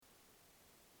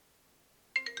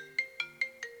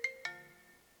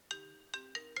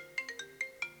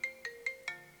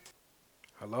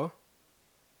Hello?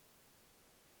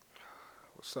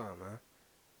 What's up, man?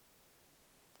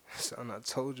 Son, I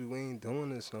told you we ain't doing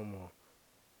this no more.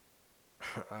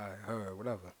 Alright, heard,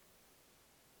 whatever.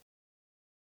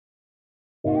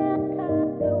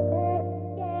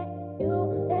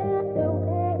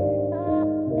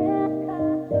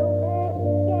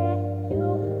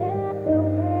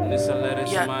 This a letter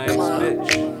to my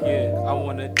ex-bitch. Yeah, I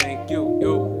wanna thank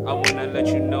you. I wanna let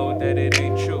you know that it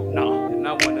ain't true. Nah. And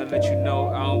I wanna let you know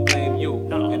I don't blame you.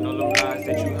 Nah. And all them lies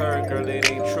that you heard, girl, it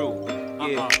ain't true.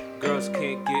 Yeah, girls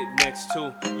can't get next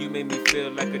to. You made me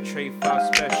feel like a Trey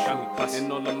 5 special.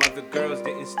 And all them other girls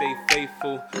didn't stay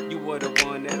faithful. You were the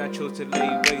one that I chose to lay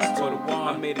waste to.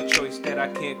 I made a choice that I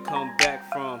can't come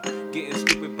back from. Getting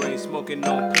stupid brain, smoking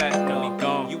on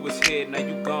platinum. You was here, now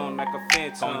you gone like a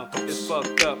phantom. It's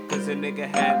fucked up, cause a nigga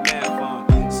had mad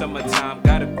fun. Summertime,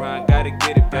 gotta grind, gotta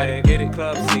get it back. Get it,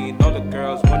 club scene, all the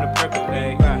girls wanna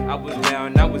percolate. I was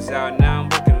down, I was out, now I'm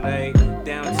working late.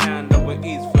 Downtown, Lower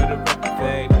East for the record,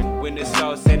 babe. When it's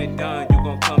all said and done, you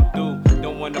gon' come through.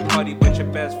 Don't wanna party, but your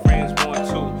best friends want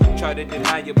to. Try to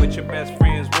deny you, but your best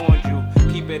friends warned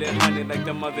you. Keep it 100 like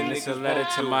the mother niggas. It's a letter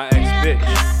to my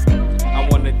ex-bitch. I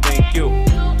wanna thank you.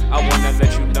 I wanna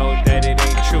let you know that it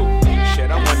ain't true. Shit,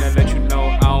 I wanna let you know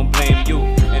I don't blame you.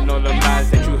 And all the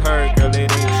lies that you heard, girl, it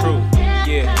ain't true.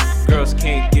 Yeah, girls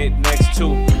can't get next to.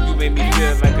 You made me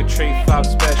feel like a Trey 5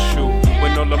 special.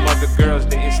 When all them other girls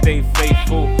didn't stay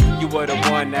faithful. You were the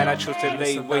one that I chose to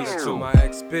lay waste to. My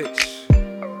ex-bitch,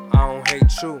 I don't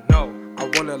hate you. No, I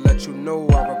wanna let you know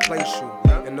I replace you.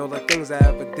 And all the things I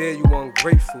ever did, you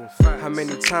ungrateful. How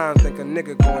many times think a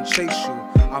nigga gon' chase you?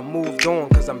 I moved on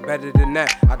cause I'm better than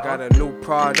that. I got a new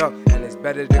product and it's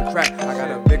better than crack. I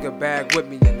got a bigger bag with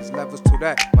me and there's levels to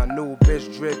that. My new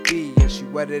bitch drippy and she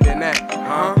wetter than that.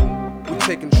 We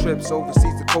taking trips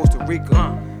overseas to Costa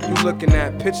Rica. You looking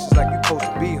at pictures like you supposed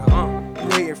to be her. You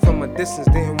hating from a distance,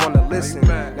 didn't wanna listen.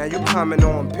 Now you comment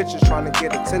on pictures trying to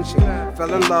get attention.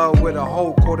 Fell in love with a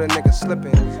hoe, caught a nigga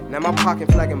slipping. Now my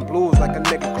pocket flagging blues like a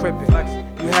nigga crippin'.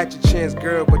 You had your chance,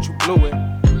 girl, but you blew it.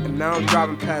 And now I'm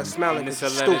driving past smiling. It's a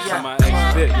letter to my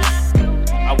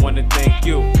ex-bitch. I wanna thank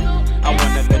you. I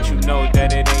wanna let you know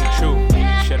that it ain't true.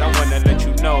 Shit, I wanna let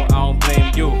you know I don't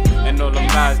blame you. And all them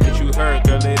lies that you heard,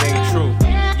 girl, it ain't true.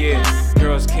 Yeah,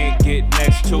 girls can't get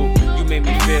next to. You made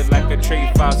me feel like a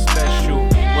Trey 5 special.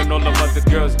 When all them other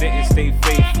girls didn't stay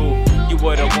faithful. You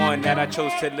were the one that I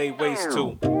chose to lay waste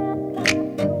to.